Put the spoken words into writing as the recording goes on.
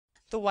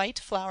The white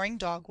flowering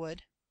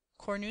dogwood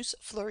 (Cornus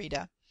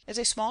florida) is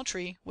a small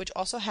tree which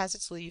also has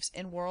its leaves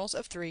in whorls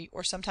of 3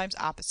 or sometimes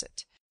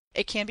opposite.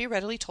 It can be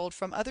readily told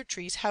from other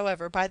trees,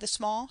 however, by the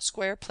small,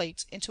 square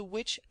plates into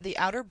which the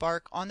outer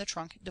bark on the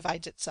trunk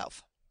divides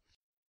itself,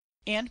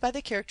 and by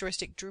the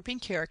characteristic drooping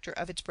character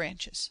of its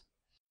branches.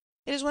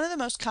 It is one of the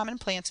most common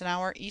plants in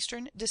our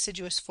eastern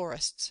deciduous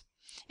forests.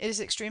 It is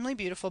extremely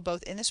beautiful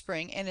both in the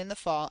spring and in the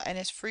fall and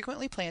is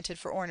frequently planted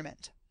for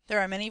ornament. There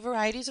are many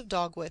varieties of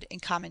dogwood in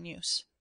common use.